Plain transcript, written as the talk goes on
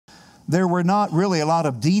There were not really a lot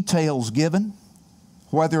of details given,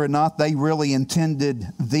 whether or not they really intended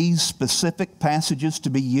these specific passages to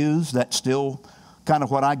be used. That's still kind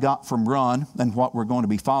of what I got from Ron and what we're going to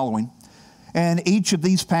be following. And each of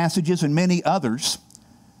these passages and many others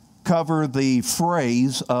cover the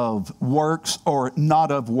phrase of works or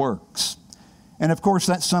not of works. And of course,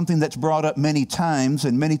 that's something that's brought up many times,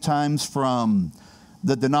 and many times from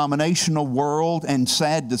the denominational world, and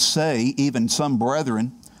sad to say, even some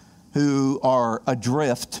brethren who are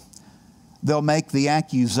adrift. They'll make the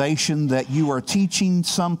accusation that you are teaching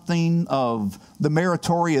something of the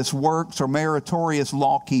meritorious works or meritorious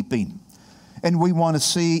law-keeping. And we want to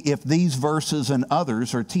see if these verses and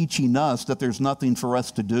others are teaching us that there's nothing for us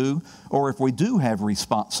to do, or if we do have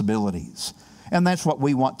responsibilities. And that's what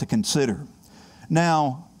we want to consider.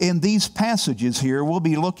 Now, in these passages here, we'll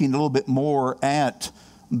be looking a little bit more at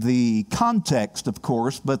the context, of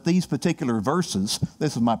course, but these particular verses,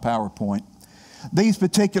 this is my PowerPoint, these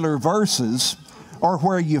particular verses are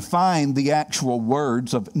where you find the actual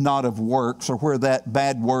words of not of works, or where that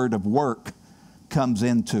bad word of work comes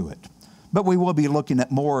into it. But we will be looking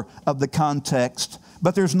at more of the context,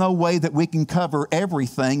 but there's no way that we can cover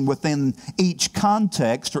everything within each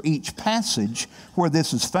context or each passage where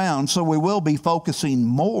this is found, so we will be focusing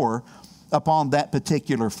more upon that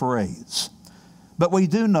particular phrase. But we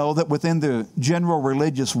do know that within the general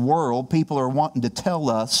religious world, people are wanting to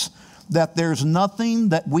tell us that there's nothing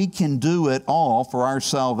that we can do at all for our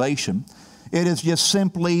salvation. It is just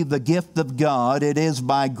simply the gift of God. It is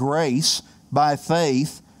by grace, by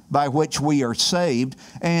faith, by which we are saved,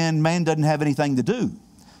 and man doesn't have anything to do.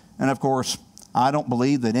 And of course, I don't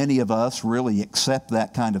believe that any of us really accept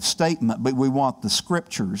that kind of statement, but we want the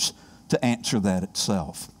Scriptures to answer that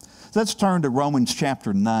itself. So let's turn to Romans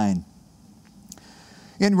chapter 9.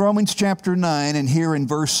 In Romans chapter 9, and here in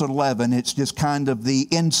verse 11, it's just kind of the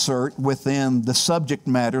insert within the subject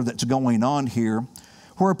matter that's going on here,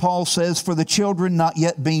 where Paul says, "For the children not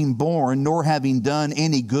yet being born, nor having done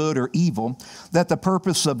any good or evil, that the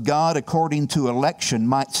purpose of God according to election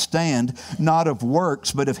might stand, not of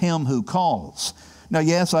works, but of him who calls." Now,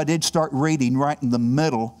 yes, I did start reading right in the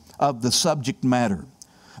middle of the subject matter.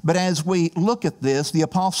 But as we look at this, the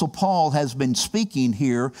Apostle Paul has been speaking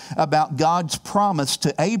here about God's promise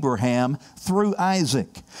to Abraham through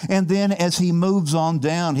Isaac. And then as he moves on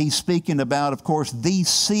down, he's speaking about, of course, the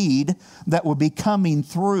seed that will be coming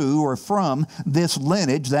through or from this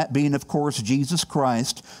lineage, that being, of course, Jesus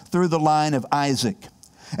Christ, through the line of Isaac.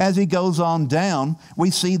 As he goes on down, we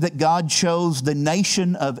see that God chose the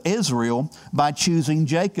nation of Israel by choosing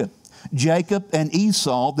Jacob. Jacob and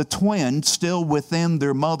Esau, the twins, still within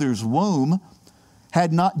their mother's womb,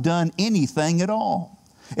 had not done anything at all.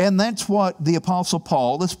 And that's what the Apostle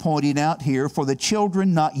Paul is pointing out here. For the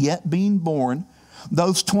children not yet being born,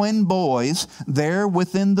 those twin boys there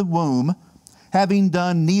within the womb, having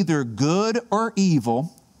done neither good or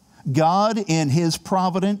evil, God in His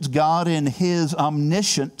providence, God in His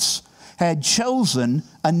omniscience, had chosen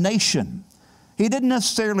a nation. He didn't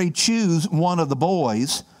necessarily choose one of the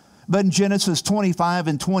boys, but in Genesis 25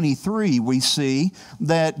 and 23, we see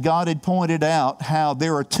that God had pointed out how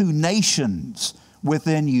there are two nations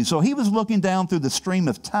within you. So He was looking down through the stream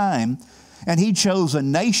of time, and He chose a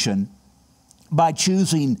nation by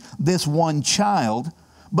choosing this one child.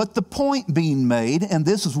 But the point being made, and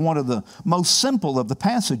this is one of the most simple of the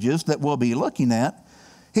passages that we'll be looking at,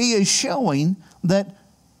 He is showing that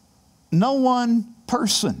no one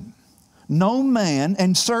person, no man,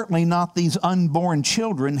 and certainly not these unborn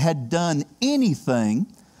children, had done anything,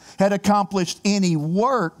 had accomplished any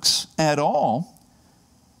works at all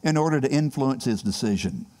in order to influence His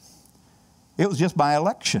decision. It was just by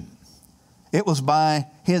election. It was by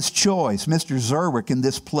His choice. Mr. Zerwick in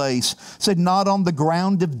this place said, not on the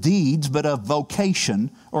ground of deeds, but of vocation,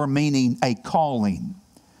 or meaning a calling.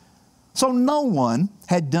 So no one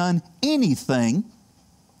had done anything,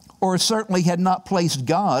 or certainly had not placed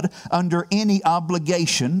God under any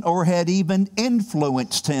obligation, or had even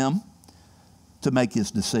influenced Him to make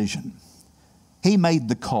His decision. He made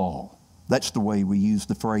the call. That's the way we use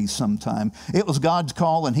the phrase sometime. It was God's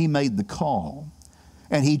call, and He made the call.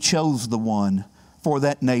 And He chose the one for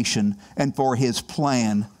that nation and for His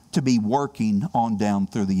plan to be working on down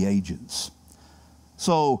through the ages.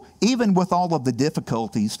 So even with all of the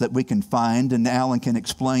difficulties that we can find, and Alan can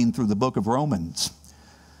explain through the book of Romans,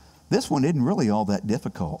 this one isn't really all that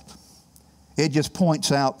difficult. It just points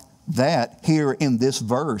out that here in this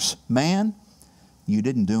verse, man, you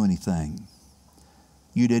didn't do anything.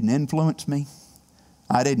 You didn't influence me.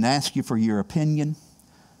 I didn't ask you for your opinion.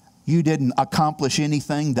 You didn't accomplish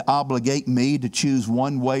anything to obligate me to choose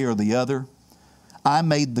one way or the other. I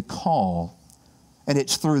made the call, and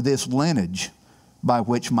it's through this lineage by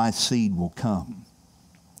which my seed will come.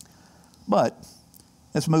 But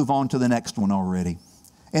let's move on to the next one already.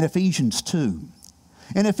 In Ephesians 2.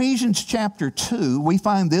 In Ephesians chapter 2, we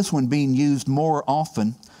find this one being used more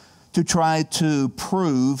often to try to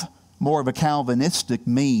prove more of a Calvinistic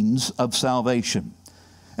means of salvation.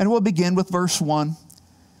 And we'll begin with verse 1.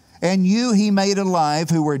 And you he made alive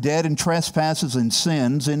who were dead in trespasses and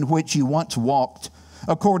sins, in which you once walked,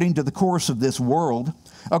 according to the course of this world,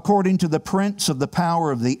 according to the prince of the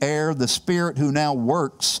power of the air, the spirit who now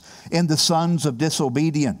works in the sons of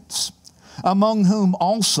disobedience, among whom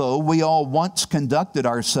also we all once conducted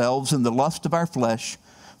ourselves in the lust of our flesh,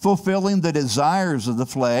 fulfilling the desires of the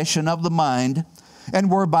flesh and of the mind,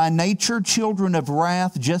 and were by nature children of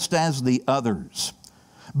wrath, just as the others.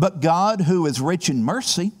 But God, who is rich in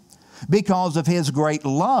mercy, because of His great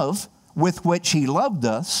love with which He loved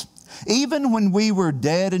us, even when we were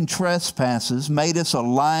dead in trespasses, made us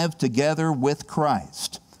alive together with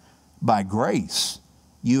Christ. By grace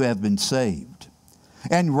you have been saved,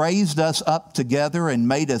 and raised us up together and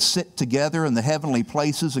made us sit together in the heavenly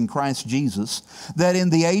places in Christ Jesus, that in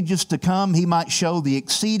the ages to come He might show the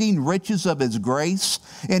exceeding riches of His grace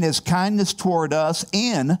in His kindness toward us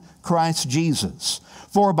in Christ Jesus.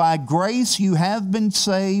 For by grace you have been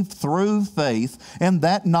saved through faith, and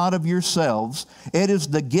that not of yourselves. It is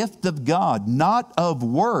the gift of God, not of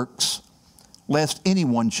works, lest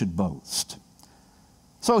anyone should boast.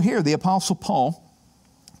 So here the Apostle Paul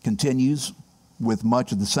continues with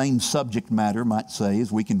much of the same subject matter, might say,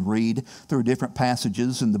 as we can read through different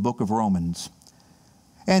passages in the book of Romans.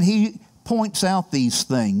 And he points out these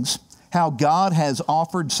things, how God has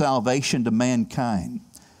offered salvation to mankind.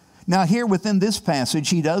 Now here within this passage,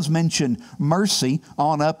 he does mention mercy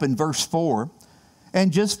on up in verse 4.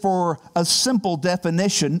 And just for a simple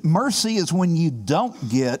definition, mercy is when you don't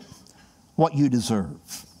get what you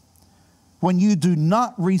deserve. When you do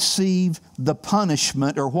not receive the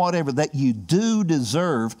punishment or whatever that you do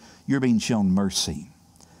deserve, you're being shown mercy.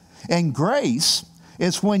 And grace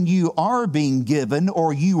is when you are being given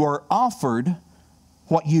or you are offered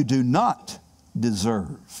what you do not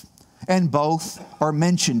deserve. And both are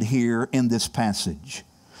mentioned here in this passage.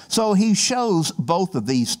 So he shows both of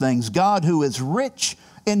these things. God, who is rich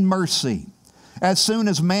in mercy. As soon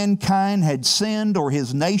as mankind had sinned or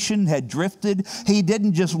his nation had drifted, He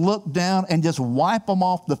didn't just look down and just wipe them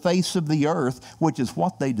off the face of the earth, which is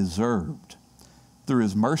what they deserved. Through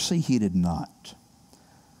His mercy, He did not.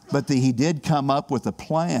 But He did come up with a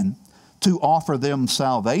plan to offer them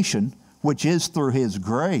salvation, which is through His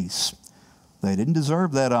grace. They didn't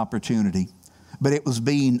deserve that opportunity, but it was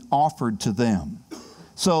being offered to them.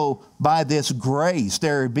 So by this grace,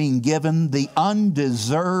 they're being given the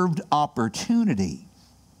undeserved opportunity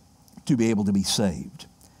to be able to be saved.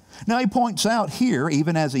 Now he points out here,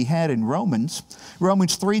 even as he had in Romans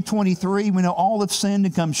 3:23, we know all have sinned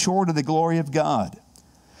and come short of the glory of God.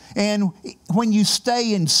 And when you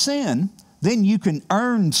stay in sin, then you can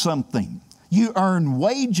earn something. You earn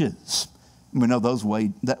wages. We know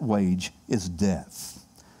that wage is death.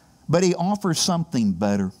 But He offers something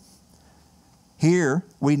better. Here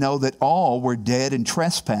we know that all were dead in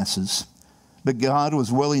trespasses, but God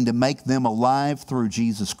was willing to make them alive through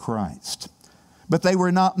Jesus Christ. But they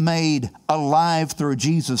were not made alive through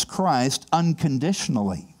Jesus Christ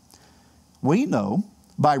unconditionally. We know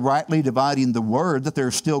by rightly dividing the word that there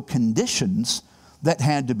are still conditions that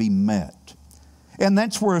had to be met. And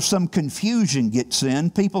that's where some confusion gets in.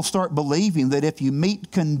 People start believing that if you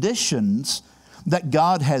meet conditions that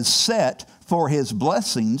God has set for His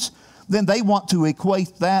blessings, then they want to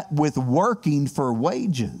equate that with working for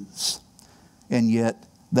wages. And yet,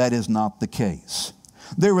 that is not the case.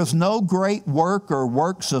 There was no great work or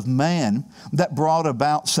works of man that brought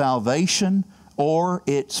about salvation or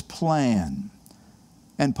its plan.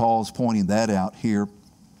 And Paul's pointing that out here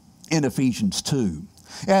in Ephesians 2.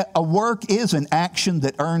 A work is an action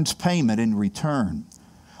that earns payment in return.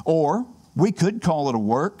 Or we could call it a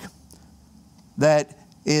work that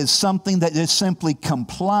is something that just simply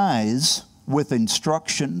complies with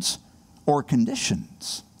instructions or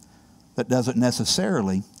conditions. That doesn't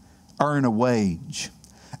necessarily earn a wage.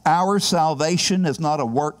 Our salvation is not a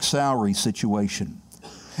work salary situation.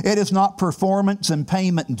 It is not performance and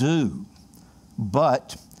payment due.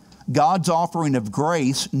 But God's offering of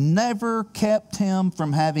grace never kept Him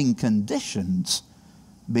from having conditions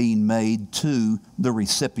being made to the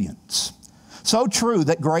recipients. So true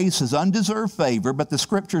that grace is undeserved favor, but the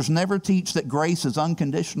Scriptures never teach that grace is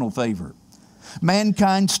unconditional favor.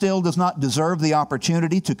 Mankind still does not deserve the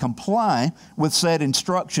opportunity to comply with said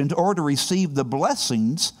instructions or to receive the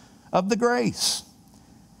blessings of the grace.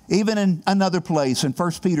 Even in another place, in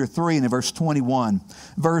 1 Peter 3 and verse 21,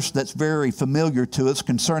 verse that's very familiar to us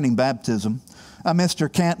concerning baptism,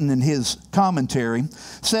 Mr. Canton in his commentary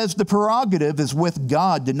says the prerogative is with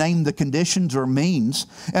God to name the conditions or means,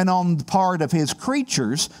 and on the part of His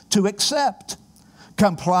creatures to accept,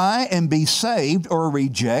 comply and be saved, or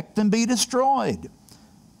reject and be destroyed.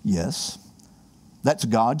 Yes, that's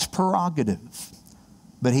God's prerogative.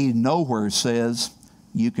 But He nowhere says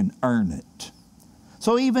you can earn it.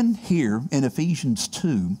 So even here in Ephesians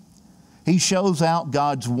 2, he shows out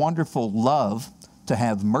God's wonderful love to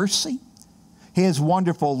have mercy, His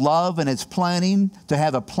wonderful love and His planning to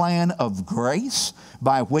have a plan of grace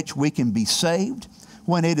by which we can be saved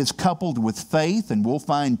when it is coupled with faith, and we'll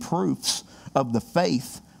find proofs of the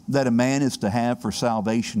faith that a man is to have for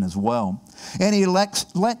salvation as well. And He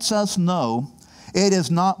lets us know it is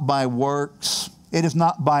not by works, it is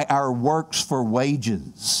not by our works for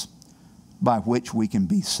wages by which we can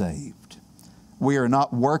be saved. We are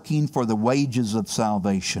not working for the wages of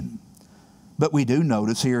salvation. But we do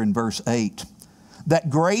notice here in verse 8 that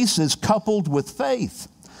grace is coupled with faith.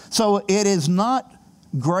 So it is not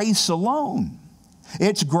grace alone.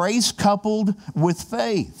 It's grace coupled with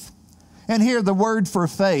faith. And here the word for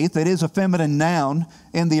faith, it is a feminine noun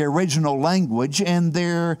in the original language, and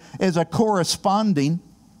there is a corresponding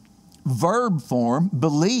verb form,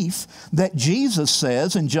 belief, that Jesus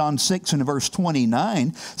says in John 6 and verse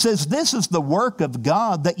 29, says, "This is the work of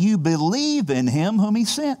God, that you believe in Him whom He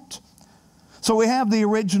sent." So we have the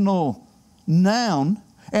original noun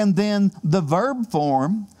and then the verb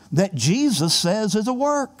form that Jesus says is a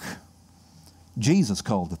work. Jesus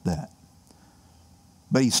called it that.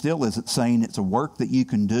 But He still isn't saying it's a work that you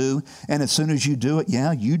can do, and as soon as you do it,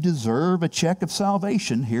 yeah, you deserve a check of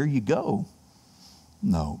salvation. Here you go.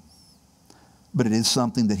 No. But it is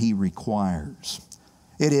something that He requires.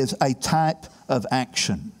 It is a type of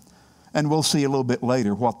action. And we'll see a little bit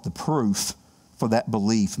later what the proof for that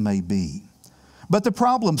belief may be. But the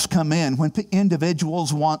problems come in when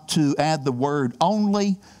individuals want to add the word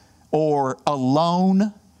only or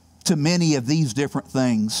alone to many of these different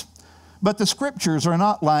things. But the Scriptures are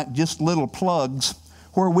not like just little plugs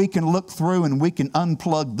where we can look through and we can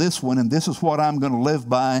unplug this one, and this is what I'm going to live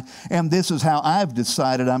by, and this is how I've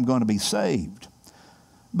decided I'm going to be saved.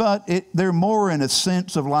 But they're more in a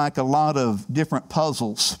sense of like a lot of different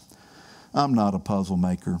puzzles. I'm not a puzzle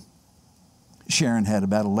maker. Sharon had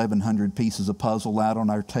about 1,100 pieces of puzzle out on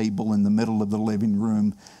our table in the middle of the living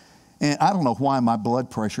room. And I don't know why my blood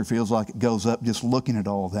pressure feels like it goes up just looking at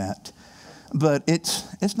all that. But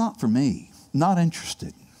it's not for me. Not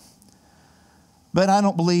interested. But I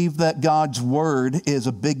don't believe that God's Word is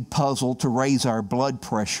a big puzzle to raise our blood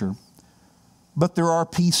pressure. But there are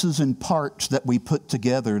pieces and parts that we put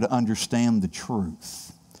together to understand the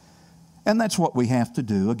truth. And that's what we have to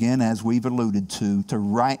do, again, as we've alluded to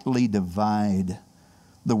rightly divide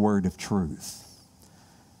the word of truth.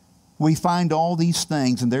 We find all these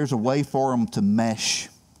things, and there's a way for them to mesh,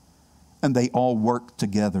 and they all work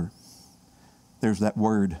together. There's that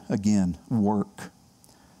word again, work.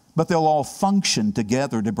 But they'll all function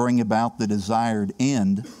together to bring about the desired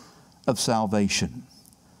end of salvation.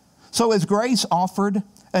 So is grace offered,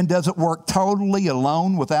 and does it work totally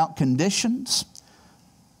alone without conditions?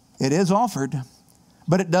 It is offered,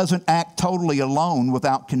 but it doesn't act totally alone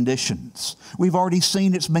without conditions. We've already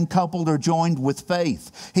seen it's been coupled or joined with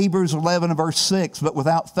faith. Hebrews 11 and verse 6, "But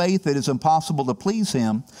without faith it is impossible to please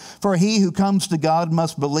Him. For he who comes to God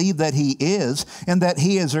must believe that He is, and that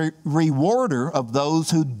He is a rewarder of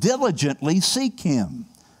those who diligently seek Him."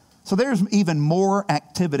 So there's even more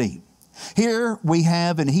activity. Here we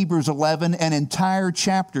have in Hebrews 11 an entire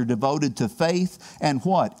chapter devoted to faith and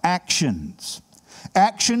what? Actions.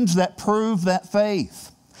 Actions that prove that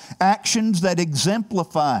faith. Actions that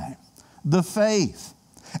exemplify the faith.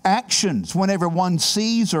 Actions whenever one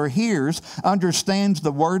sees or hears, understands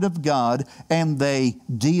the Word of God, and they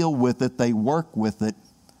deal with it, they work with it,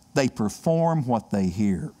 they perform what they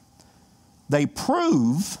hear. They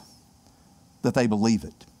prove that they believe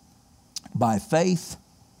it. By faith,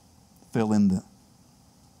 fill in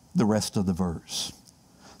the rest of the verse.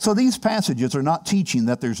 So these passages are not teaching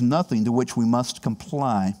that there's nothing to which we must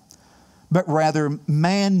comply, but rather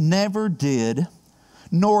man never did,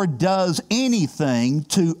 nor does anything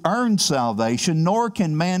to earn salvation, nor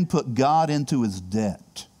can man put God into his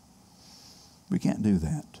debt. We can't do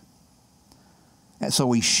that. And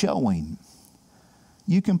so he's showing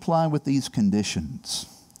you comply with these conditions,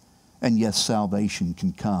 and yes, salvation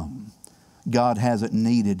can come. God hasn't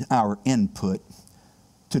needed our input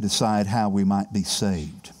to decide how we might be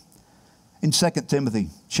saved. In 2 Timothy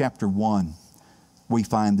chapter 1, we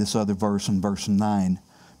find this other verse in verse 9.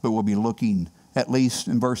 but we'll be looking at least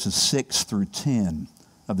in verses 6 through 10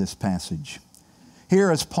 of this passage. Here,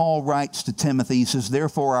 as Paul writes to Timothy, he says,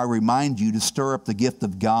 "Therefore I remind you to stir up the gift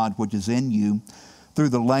of God which is in you through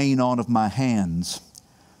the laying on of my hands.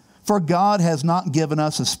 For God has not given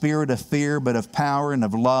us a spirit of fear, but of power and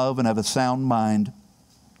of love and of a sound mind.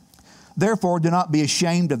 Therefore do not be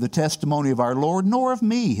ashamed of the testimony of our Lord, nor of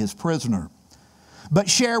me, his prisoner, but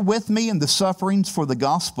share with me in the sufferings for the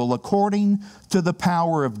gospel according to the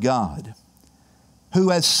power of God, who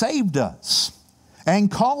has saved us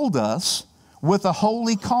and called us with a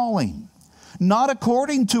holy calling, not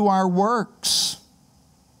according to our works,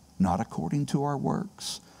 not according to our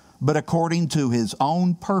works, but according to his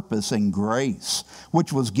own purpose and grace,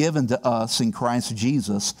 which was given to us in Christ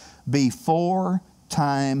Jesus before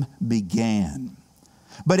time began,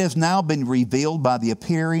 but has now been revealed by the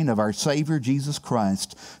appearing of our Savior Jesus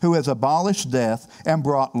Christ, who has abolished death and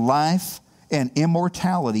brought life and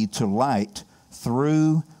immortality to light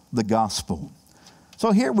through the gospel."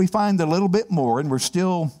 So here we find a little bit more, and we're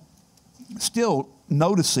still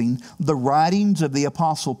noticing the writings of the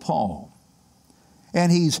Apostle Paul. And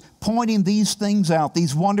he's pointing these things out,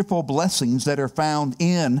 these wonderful blessings that are found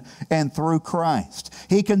in and through Christ.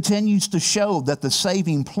 He continues to show that the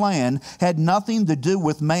saving plan had nothing to do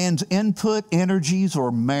with man's input, energies, or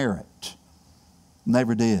merit.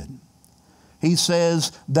 Never did. He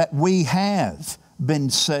says that we have been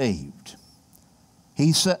saved.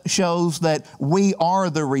 He shows that we are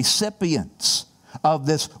the recipients of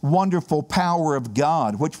this wonderful power of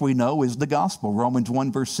God, which we know is the gospel, Romans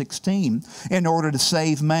 1 verse 16, in order to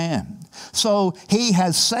save man. So he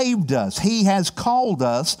has saved us. He has called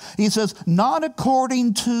us. He says, not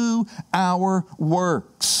according to our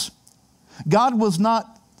works. God was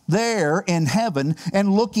not there in heaven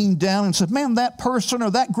and looking down and said, man, that person or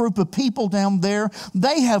that group of people down there,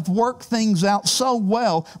 they have worked things out so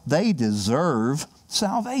well, they deserve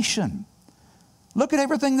salvation. Look at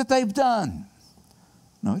everything that they've done.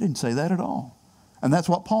 No, he didn't say that at all. And that's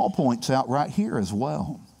what Paul points out right here as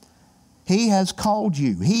well. He has called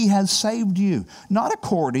you. He has saved you, not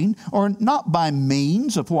according or not by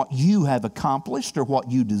means of what you have accomplished or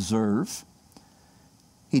what you deserve.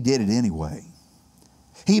 He did it anyway.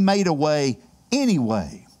 He made a way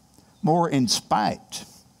anyway, more in spite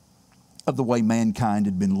of the way mankind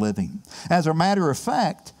had been living. As a matter of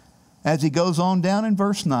fact, as he goes on down in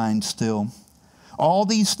verse 9 still, all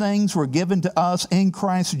these things were given to us in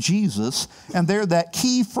Christ Jesus, and they're that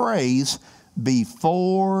key phrase,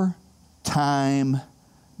 before time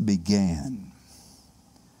began.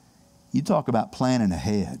 You talk about planning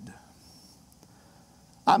ahead.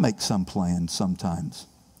 I make some plans sometimes,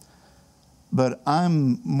 but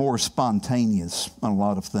I'm more spontaneous on a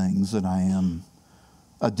lot of things than I am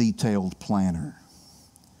a detailed planner.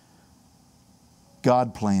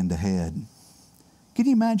 God planned ahead. Can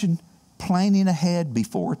you imagine planning ahead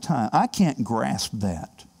before time? I can't grasp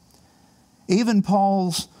that. Even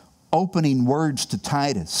Paul's opening words to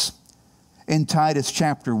Titus in Titus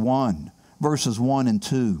chapter 1, verses 1 and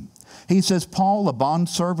 2. He says, Paul, a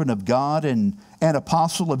bondservant of God and an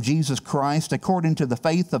apostle of Jesus Christ, according to the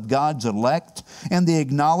faith of God's elect and the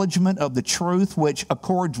acknowledgement of the truth which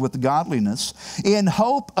accords with godliness, in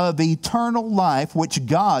hope of eternal life, which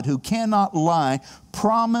God, who cannot lie,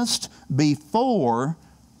 promised before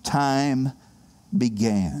time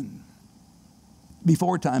began.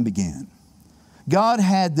 Before time began. God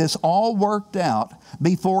had this all worked out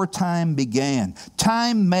before time began.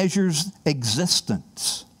 Time measures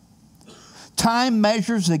existence. Time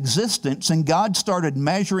measures existence, and God started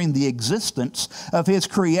measuring the existence of His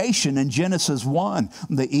creation in Genesis 1.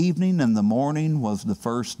 The evening and the morning was the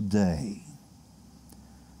first day.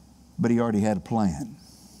 But He already had a plan.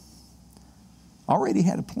 Already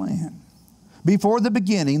had a plan. Before the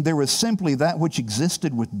beginning, there was simply that which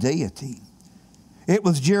existed with deity. It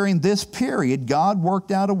was during this period God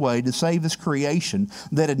worked out a way to save His creation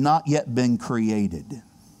that had not yet been created.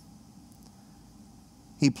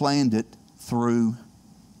 He planned it through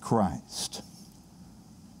Christ.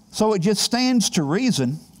 So it just stands to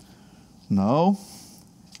reason, no,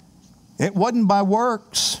 it wasn't by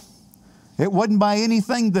works. It wasn't by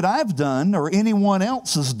anything that I've done or anyone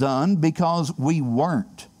else has done, because we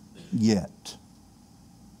weren't yet.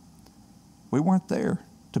 We weren't there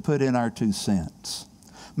to put in our 2 cents.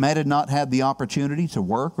 Matt had not had the opportunity to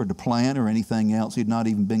work or to plan or anything else. He had not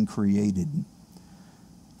even been created.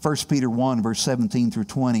 1 Peter 1, verse 17 through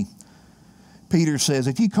 20. Peter says,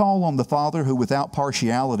 if you call on the Father who without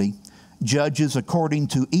partiality judges according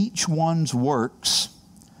to each one's works,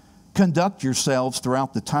 conduct yourselves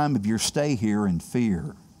throughout the time of your stay here in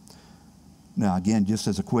fear. Now again, just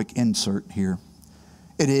as a quick insert here,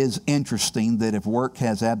 It is interesting that if work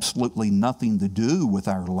has absolutely nothing to do with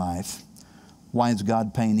our life, why is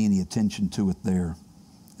God paying any attention to it there,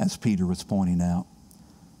 as Peter was pointing out?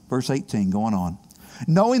 Verse 18, going on.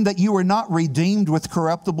 Knowing that you are not redeemed with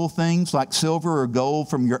corruptible things like silver or gold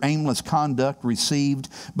from your aimless conduct received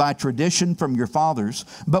by tradition from your fathers,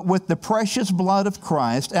 but with the precious blood of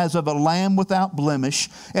Christ as of a lamb without blemish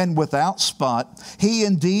and without spot. He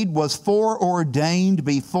indeed was foreordained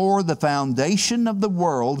before the foundation of the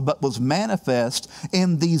world, but was manifest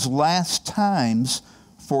in these last times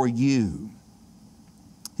for you.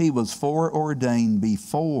 He was foreordained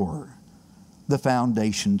before the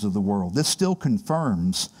foundations of the world. This still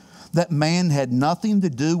confirms that man had nothing to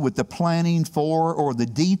do with the planning for or the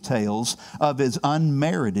details of his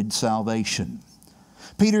unmerited salvation.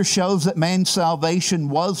 Peter shows that man's salvation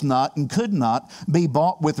was not and could not be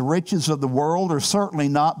bought with riches of the world, or certainly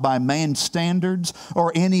not by man's standards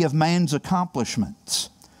or any of man's accomplishments.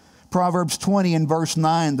 Proverbs 20 and verse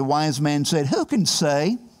 9, the wise man said, "Who can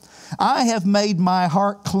say, I have made my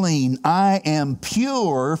heart clean. I am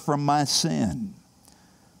pure from my sin."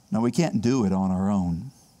 No, we can't do it on our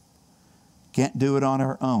own. Can't do it on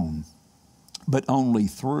our own, but only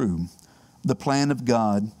through the plan of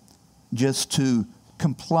God, just to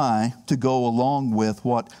comply, to go along with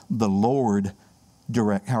what the Lord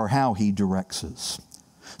or how He directs us.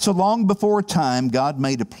 So long before time, God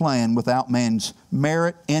made a plan without man's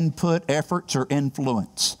merit, input, efforts, or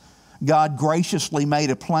influence. God graciously made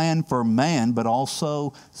a plan for man, but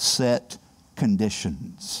also set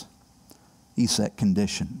conditions. He set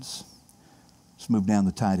conditions. Let's move down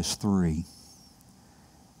to Titus 3.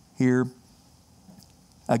 Here,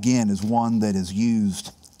 again, is one that is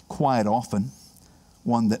used quite often,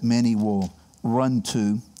 one that many will run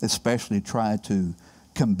to, especially try to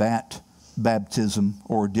combat baptism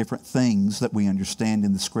or different things that we understand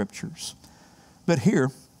in the Scriptures. But here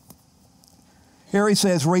he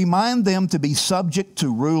says, remind them to be subject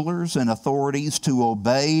to rulers and authorities, to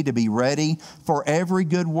obey, to be ready for every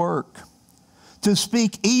good work, to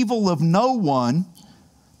speak evil of no one,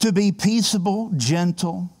 to be peaceable,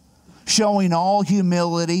 gentle, showing all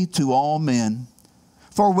humility to all men.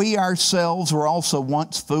 For we ourselves were also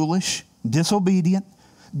once foolish, disobedient,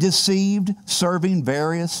 deceived, serving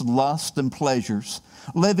various lusts and pleasures,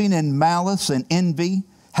 living in malice and envy,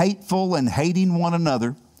 hateful and hating one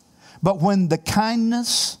another. But when the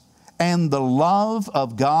kindness and the love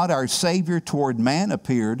of God our Savior toward man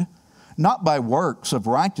appeared, not by works of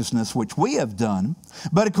righteousness which we have done,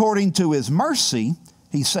 but according to His mercy,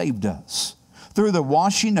 He saved us, through the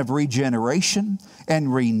washing of regeneration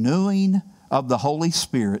and renewing of the Holy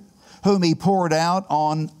Spirit, whom He poured out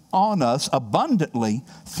on us abundantly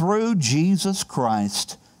through Jesus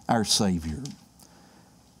Christ our Savior.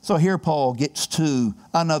 So here Paul gets to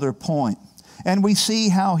another point. And we see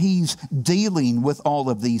how he's dealing with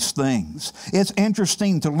all of these things. It's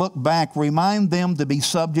interesting to look back, remind them to be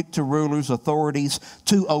subject to rulers, authorities,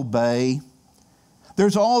 to obey.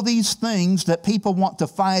 There's all these things that people want to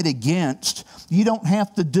fight against. You don't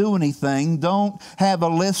have to do anything. Don't have a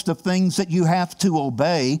list of things that you have to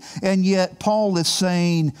obey. And yet Paul is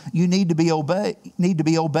saying you need to be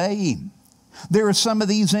obeying. There are some of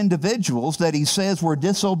these individuals that he says were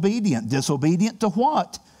disobedient. Disobedient to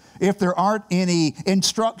what? If there aren't any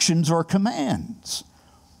instructions or commands,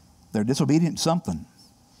 they're disobedient to something,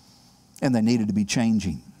 and they needed to be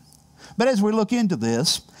changing. But as we look into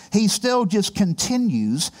this, he still just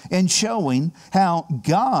continues in showing how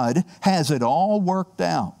God has it all worked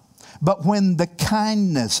out. But when the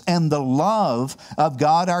kindness and the love of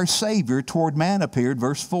God our Savior toward man appeared,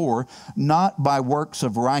 verse 4, not by works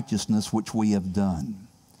of righteousness which we have done.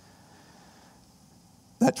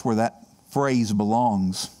 That's where that phrase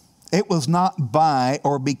belongs. It was not by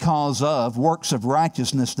or because of works of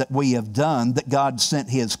righteousness that we have done that God sent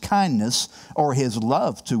His kindness or His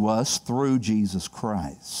love to us through Jesus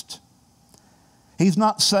Christ. He's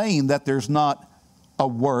not saying that there's not a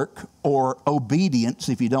work or obedience,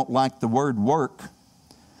 if you don't like the word work.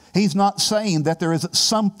 He's not saying that there isn't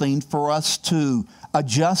something for us to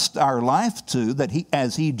adjust our life to that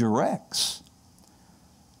as He directs.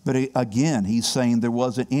 But again, he's saying there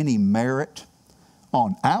wasn't any merit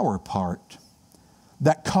on our part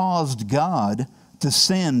that caused God to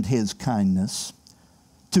send His kindness,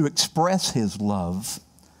 to express His love,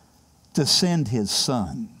 to send His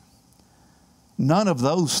Son. None of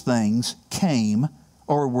those things came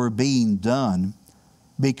or were being done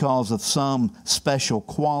because of some special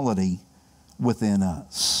quality within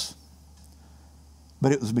us.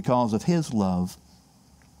 But it was because of His love.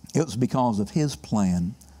 It was because of His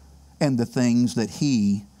plan and the things that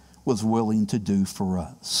He was willing to do for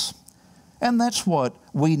us. And that's what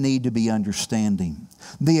we need to be understanding.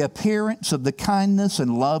 The appearance of the kindness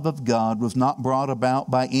and love of God was not brought about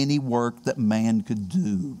by any work that man could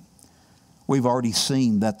do. We've already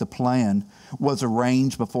seen that the plan was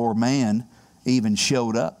arranged before man even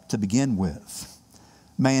showed up to begin with.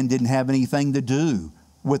 Man didn't have anything to do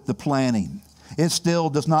with the planning. It still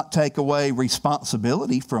does not take away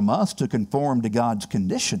responsibility from us to conform to God's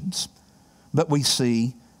conditions. But we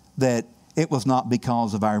see that it was not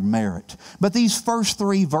because of our merit. But these first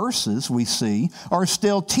 3 verses we see are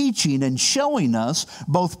still teaching and showing us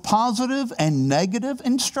both positive and negative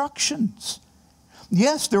instructions.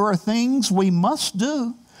 Yes, there are things we must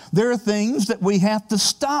do. There are things that we have to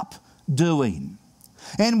stop doing.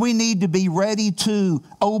 And we need to be ready to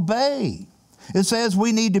obey. It says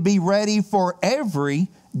we need to be ready for every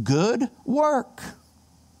good work.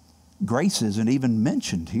 Grace isn't even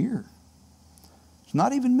mentioned here. It's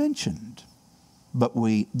not even mentioned. But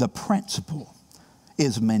the principle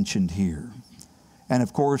is mentioned here. And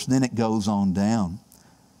of course, then it goes on down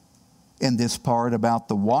in this part about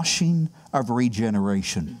the washing of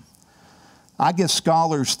regeneration. I guess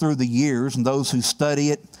scholars through the years, and those who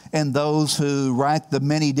study it, and those who write the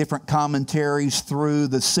many different commentaries through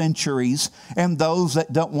the centuries, and those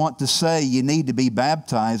that don't want to say you need to be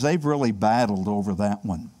baptized, they've really battled over that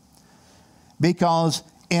one. Because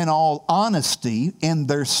in all honesty, in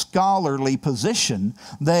their scholarly position,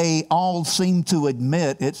 they all seem to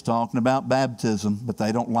admit it's talking about baptism, but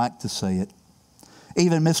they don't like to say it.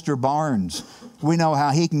 Even Mr. Barnes, we know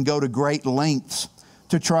how he can go to great lengths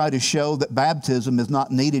to try to show that baptism is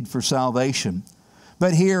not needed for salvation.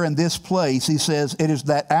 But here in this place, he says, it is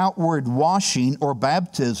that outward washing or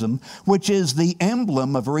baptism, which is the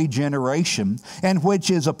emblem of regeneration, and which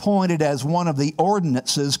is appointed as one of the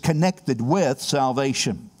ordinances connected with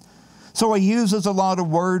salvation. So he uses a lot of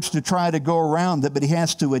words to try to go around it, but he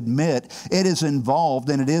has to admit it is involved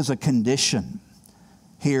and it is a condition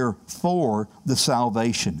here for the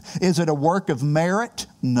salvation. Is it a work of merit?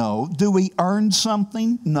 No. Do we earn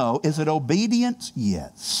something? No. Is it obedience?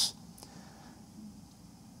 Yes.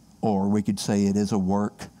 Or we could say it is a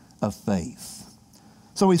work of faith.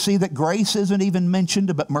 So we see that grace isn't even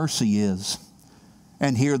mentioned, but mercy is.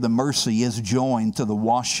 And here the mercy is joined to the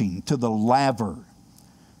washing, to the laver,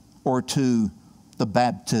 or to the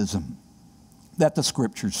baptism that the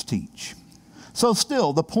Scriptures teach. So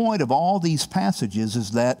still, the point of all these passages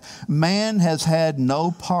is that man has had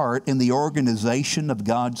no part in the organization of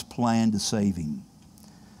God's plan to save him.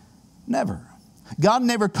 Never. God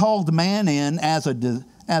never called man in as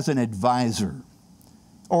an advisor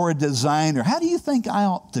or a designer. How do you think I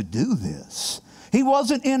ought to do this? He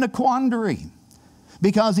wasn't in a quandary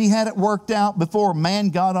because he had it worked out before man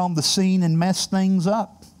got on the scene and messed things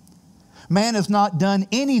up. Man has not done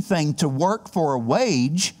anything to work for a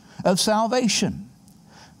wage of salvation.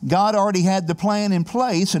 God already had the plan in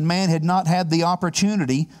place, and man had not had the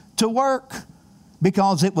opportunity to work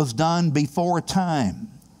because it was done before time.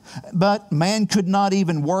 But man could not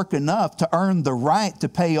even work enough to earn the right to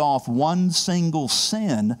pay off one single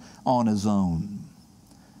sin on his own.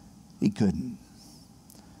 He couldn't.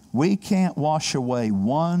 We can't wash away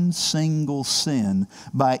one single sin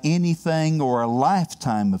by anything or a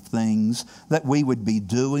lifetime of things that we would be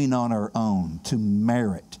doing on our own to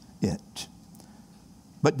merit it.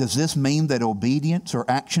 But does this mean that obedience or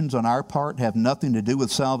actions on our part have nothing to do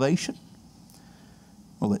with salvation?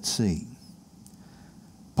 Well, let's see.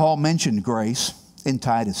 Paul mentioned grace in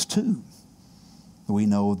Titus 2. We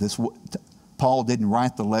know this. Paul didn't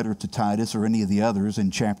write the letter to Titus or any of the others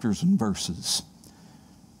in chapters and verses.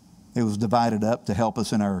 It was divided up to help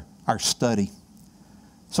us in our study.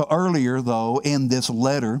 So earlier, though, in this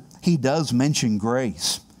letter, he does mention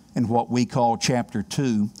grace in what we call chapter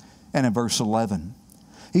 2 and in verse 11.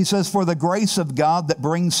 He says, "For the grace of God that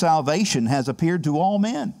brings salvation has appeared to all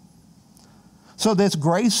men." So this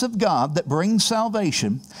grace of God that brings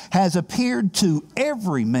salvation has appeared to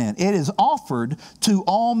every man. It is offered to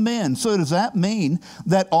all men. So does that mean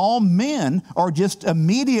that all men are just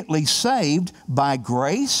immediately saved by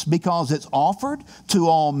grace because it's offered to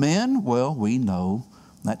all men? Well, we know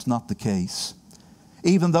that's not the case.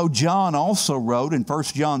 Even though John also wrote in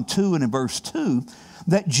 1 John 2 and in verse 2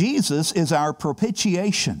 that Jesus is our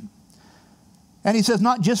propitiation. And he says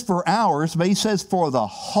not just for ours, but he says for the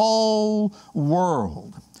whole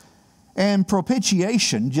world. And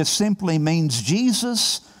propitiation just simply means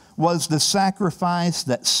Jesus was the sacrifice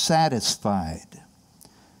that satisfied.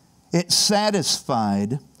 It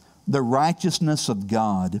satisfied the righteousness of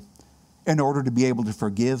God in order to be able to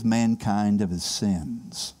forgive mankind of his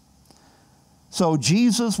sins. So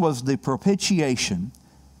Jesus was the propitiation,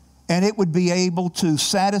 and it would be able to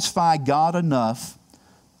satisfy God enough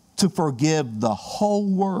to forgive the whole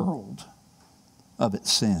world of its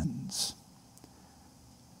sins.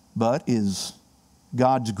 But is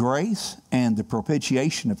God's grace and the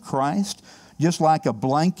propitiation of Christ just like a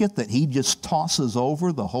blanket that He just tosses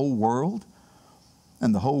over the whole world,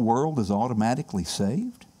 and the whole world is automatically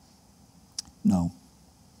saved? No.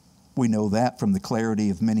 We know that from the clarity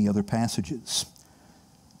of many other passages.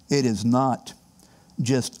 It is not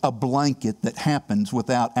just a blanket that happens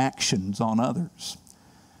without actions on others.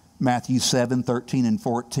 Matthew 7, 13 and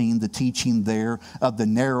 14, the teaching there of the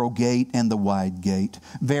narrow gate and the wide gate.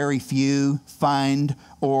 Very few find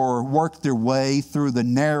or work their way through the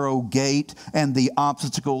narrow gate and the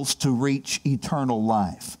obstacles to reach eternal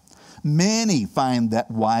life. Many find that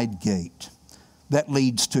wide gate that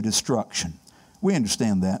leads to destruction. We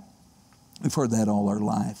understand that. We've heard that all our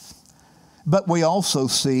life. But we also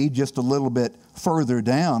see just a little bit further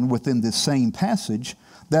down within this same passage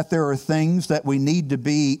that there are things that we need to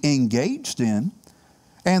be engaged in,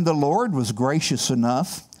 and the Lord was gracious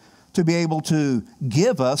enough to be able to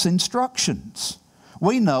give us instructions.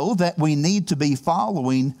 We know that we need to be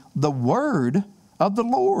following the word of the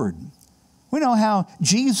Lord. We know how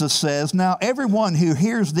Jesus says, "Now everyone who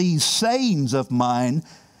hears these sayings of mine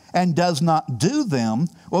and does not do them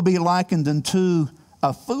will be likened unto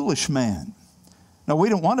a foolish man." Now, we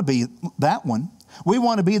don't want to be that one. We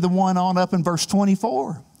want to be the one on up in verse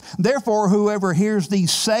 24. "Therefore, whoever hears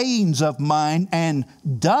these sayings of mine and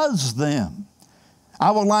does them,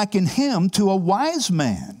 I will liken him to a wise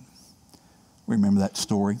man." Remember that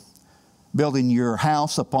story? Building your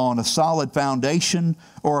house upon a solid foundation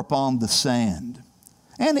or upon the sand.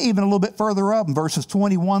 And even a little bit further up in verses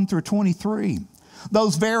 21 through 23.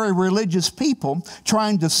 Those very religious people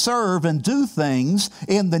trying to serve and do things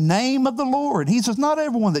in the name of the Lord. He says, not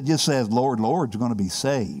everyone that just says, "Lord, Lord," is going to be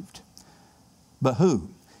saved. But who?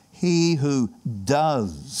 He who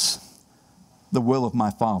does the will of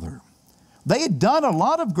my Father. They had done a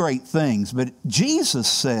lot of great things, but Jesus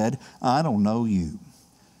said, "I don't know you.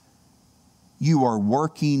 You are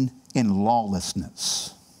working in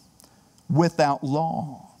lawlessness, without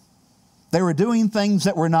law." They were doing things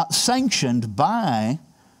that were not sanctioned by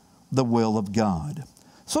the will of God.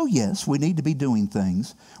 So yes, we need to be doing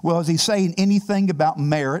things. Well, was He saying anything about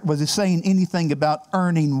merit? Was He saying anything about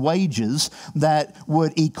earning wages that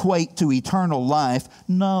would equate to eternal life?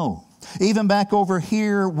 No. Even back over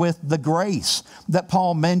here with the grace that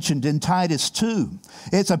Paul mentioned in Titus 2.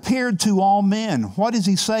 It's appeared to all men. What does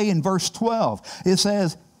he say in verse 12? It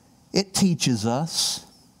says, it teaches us,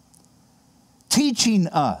 teaching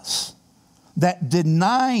us that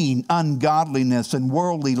denying ungodliness and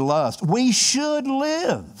worldly lust, we should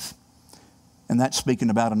live. And that's speaking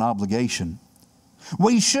about an obligation.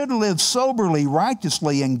 We should live soberly,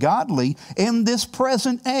 righteously, and godly in this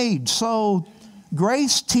present age. So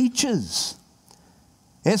grace teaches.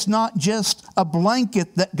 It's not just a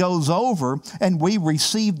blanket that goes over and we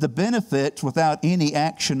receive the benefits without any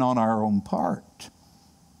action on our own part.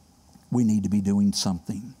 We need to be doing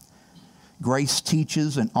something. Grace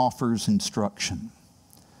teaches and offers instruction.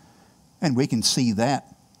 And we can see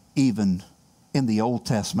that even in the Old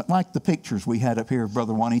Testament, like the pictures we had up here of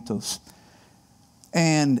Brother Juanitos.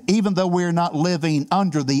 And even though we're not living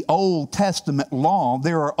under the Old Testament law,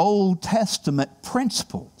 there are Old Testament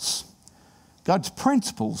principles. God's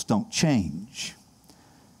principles don't change.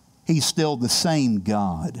 He's still the same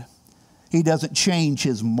God. He doesn't change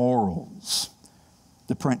His morals.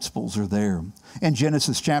 The principles are there. In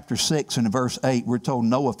Genesis chapter 6 and verse 8, we're told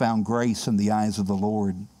Noah found grace in the eyes of the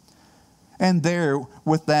Lord. And there,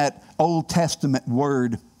 with that Old Testament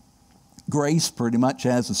word, grace pretty much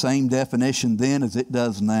has the same definition then as it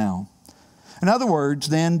does now. In other words,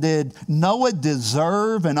 then, did Noah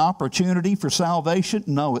deserve an opportunity for salvation?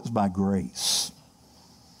 No, it's by grace.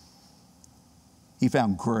 He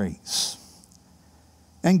found grace.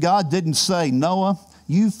 And God didn't say, "Noah,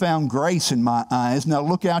 you found grace in my eyes. Now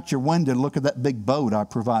look out your window and look at that big boat I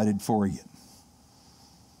provided for you."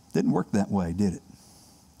 Didn't work that way, did it?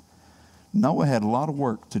 Noah had a lot of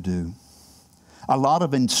work to do, a lot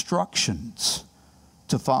of instructions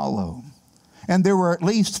to follow. And there were at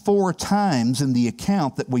least 4 times in the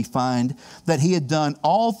account that we find that he had done,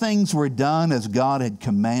 all things were done as God had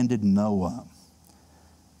commanded Noah.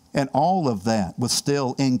 And all of that was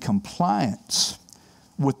still in compliance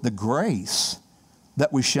with the grace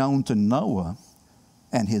that was shown to Noah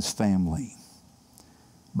and his family.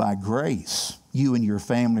 By grace, you and your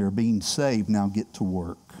family are being saved. Now get to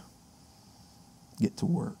work. Get to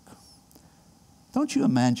work. Don't you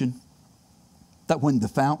imagine that when the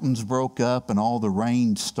fountains broke up and all the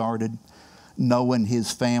rain started, Noah and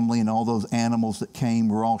his family and all those animals that came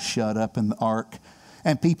were all shut up in the ark.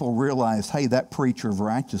 And people realized, hey, that preacher of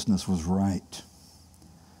righteousness was right.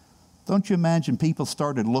 Don't you imagine people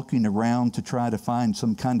started looking around to try to find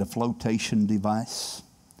some kind of flotation device?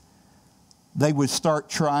 They would start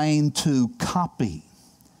trying to copy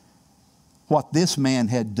what this man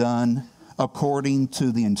had done according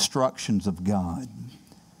to the instructions of God.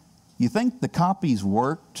 You think the copies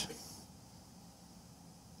worked?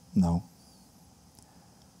 No.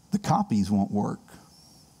 The copies won't work.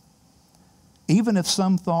 Even if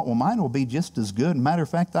some thought, well, mine will be just as good. Matter of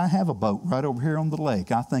fact, I have a boat right over here on the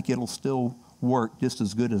lake. I think it'll still work just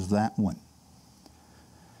as good as that one.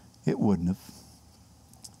 It wouldn't have,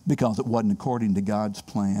 because it wasn't according to God's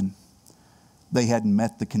plan. They hadn't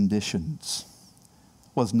met the conditions.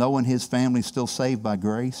 Was Noah and his family still saved by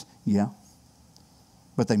grace? Yeah.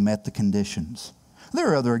 But they met the conditions. There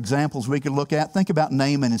are other examples we could look at. Think about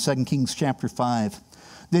Naaman in 2 Kings chapter 5.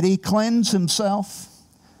 Did he cleanse himself?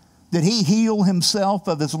 Did he heal himself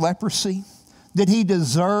of his leprosy? Did he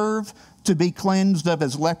deserve to be cleansed of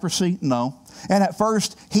his leprosy? No. And at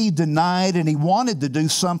first he denied, and he wanted to do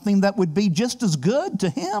something that would be just as good to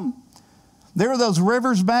him. There are those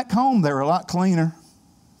rivers back home. They're a lot cleaner.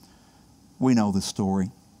 We know the story.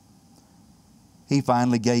 He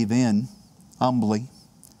finally gave in humbly,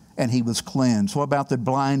 and he was cleansed. What about the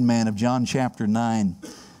blind man of John chapter 9?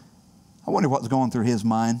 I wonder what's going through his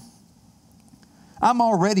mind. I'm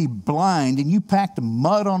already blind, and you packed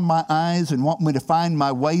mud on my eyes and want me to find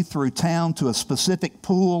my way through town to a specific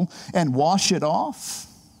pool and wash it off?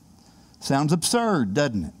 Sounds absurd,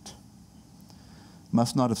 doesn't it?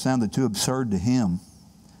 Must not have sounded too absurd to him.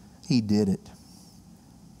 He did it.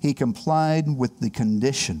 He complied with the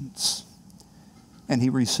conditions, and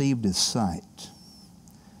he received his sight.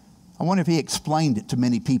 I wonder if he explained it to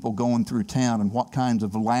many people going through town and what kinds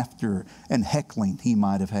of laughter and heckling he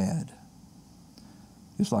might have had.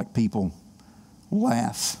 Just like people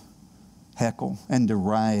laugh, heckle, and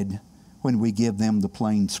deride when we give them the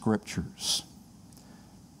plain scriptures.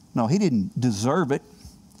 No, he didn't deserve it,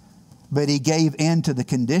 but he gave in to the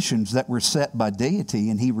conditions that were set by deity,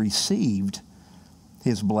 and he received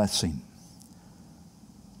his blessing.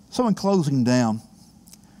 So in closing down,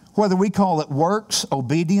 whether we call it works,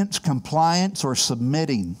 obedience, compliance, or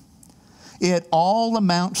submitting, it all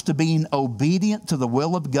amounts to being obedient to the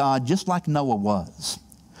will of God, just like Noah was.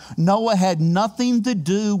 Noah had nothing to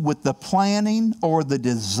do with the planning or the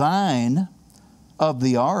design of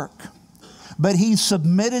the ark, but he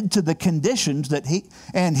submitted to the conditions that he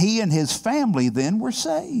and his family then were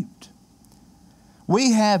saved.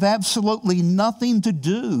 We have absolutely nothing to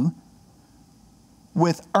do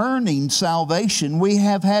with earning salvation. We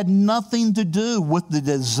have had nothing to do with the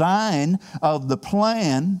design of the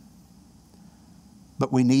plan,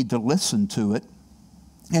 but we need to listen to it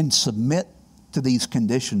and submit to these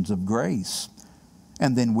conditions of grace,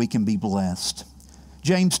 and then we can be blessed.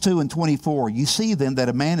 James 2:24, you see then that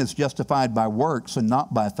a man is justified by works and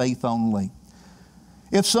not by faith only.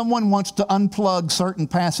 If someone wants to unplug certain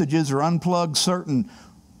passages or unplug certain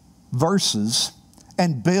verses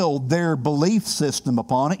and build their belief system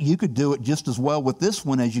upon it, you could do it just as well with this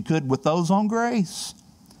one as you could with those on grace.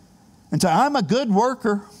 And say, I'm a good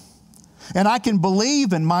worker, and I can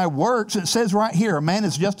believe in my works. It says right here, a man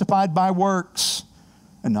is justified by works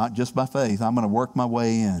and not just by faith. I'm going to work my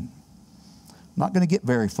way in. I'm not going to get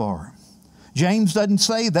very far. James doesn't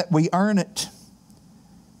say that we earn it.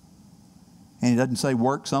 And he doesn't say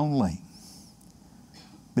works only.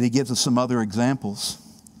 But he gives us some other examples.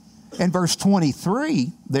 In verse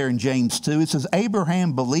 23, there in James 2, it says,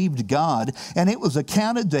 Abraham believed God, and it was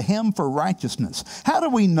accounted to him for righteousness. How do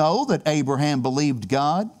we know that Abraham believed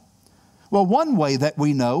God? Well, one way that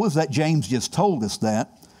we know is that James just told us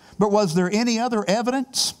that. But was there any other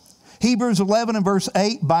evidence? Hebrews 11 and verse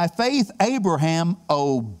 8, by faith Abraham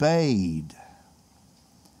obeyed.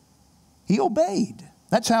 He obeyed.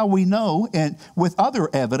 That's how we know, and with other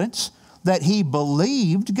evidence, that he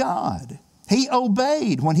believed God. He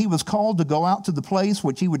obeyed when he was called to go out to the place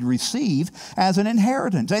which he would receive as an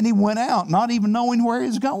inheritance. And he went out not even knowing where he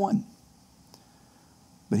was going.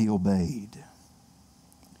 But he obeyed.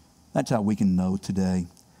 That's how we can know today.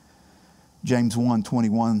 James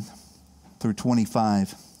 1:21 through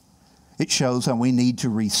 25. It shows how we need to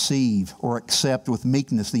receive or accept with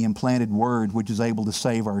meekness the implanted word which is able to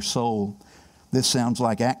save our soul. This sounds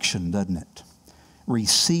like action, doesn't it?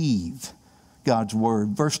 Receive God's word.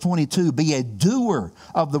 Verse 22, be a doer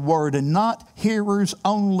of the word and not hearers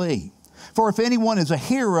only. For if anyone is a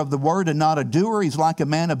hearer of the word and not a doer, he's like a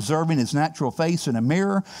man observing his natural face in a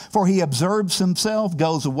mirror. For he observes himself,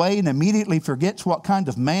 goes away, and immediately forgets what kind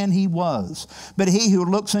of man he was. But he who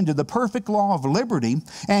looks into the perfect law of liberty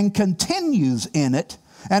and continues in it,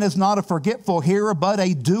 and is not a forgetful hearer, but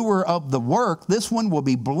a doer of the work, this one will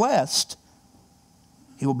be blessed.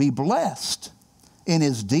 He will be blessed in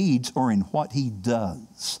his deeds or in what he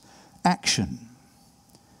does. Action.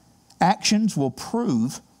 Actions will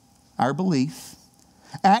prove our belief.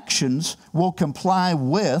 Actions will comply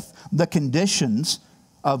with the conditions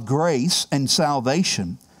of grace and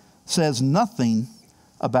salvation. Says nothing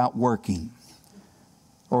about working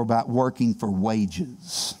or about working for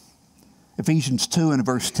wages. Ephesians 2 and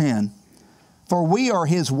verse 10. For we are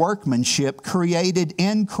his workmanship, created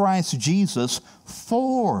in Christ Jesus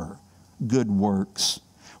for good works,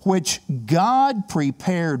 which God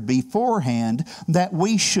prepared beforehand that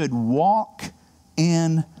we should walk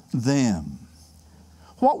in them.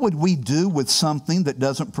 What would we do with something that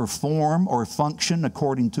doesn't perform or function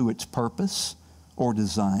according to its purpose or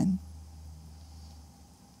design?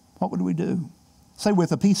 What would we do? Say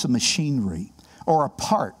with a piece of machinery or a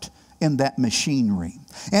part in that machinery.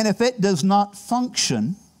 And if it does not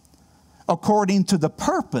function according to the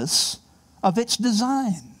purpose of its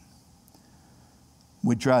design,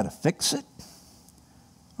 we'd try to fix it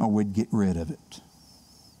or we'd get rid of it.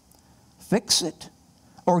 Fix it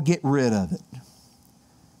or get rid of it.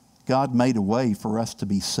 God made a way for us to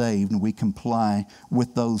be saved, and we comply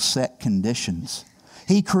with those set conditions.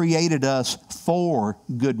 He created us for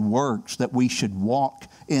good works, that we should walk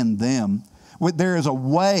in them. There is a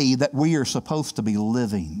way that we are supposed to be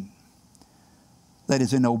living that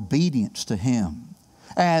is in obedience to Him.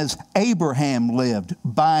 As Abraham lived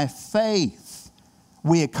by faith,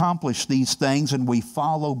 we accomplish these things and we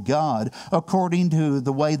follow God according to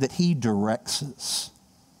the way that He directs us,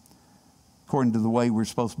 according to the way we're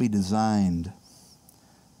supposed to be designed,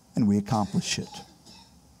 and we accomplish it.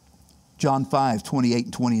 John 5, 28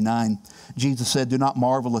 and 29, Jesus said, "Do not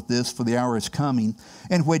marvel at this, for the hour is coming,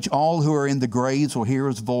 in which all who are in the graves will hear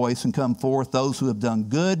His voice and come forth, those who have done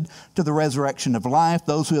good to the resurrection of life,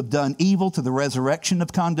 those who have done evil to the resurrection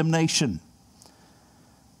of condemnation."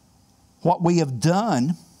 What we have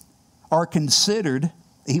done are considered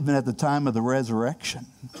even at the time of the resurrection.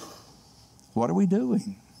 What are we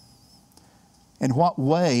doing? In what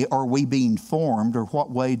way are we being formed, or what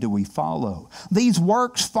way do we follow? These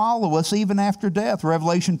works follow us even after death,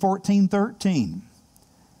 Revelation 14:13.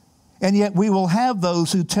 And yet we will have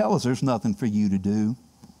those who tell us there's nothing for you to do.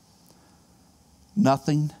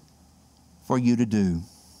 Nothing for you to do.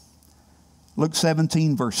 Luke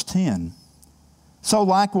 17 verse 10. "So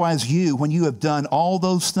likewise you, when you have done all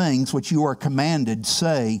those things which you are commanded,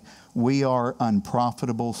 say, we are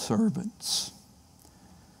unprofitable servants.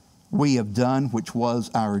 We have done which was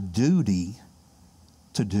our duty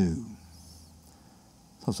to do."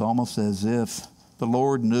 So it's almost as if the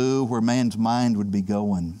Lord knew where man's mind would be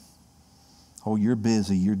going. Oh, you're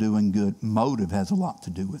busy, you're doing good. Motive has a lot to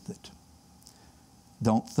do with it.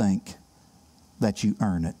 Don't think that you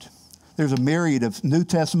earn it. There's a myriad of New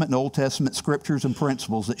Testament and Old Testament scriptures and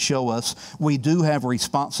principles that show us we do have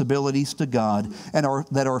responsibilities to God and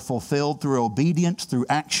that are fulfilled through obedience, through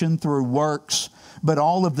action, through works. But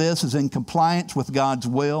all of this is in compliance with God's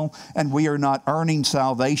will, and we are not earning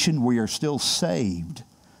salvation. We are still saved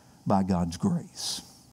by God's grace.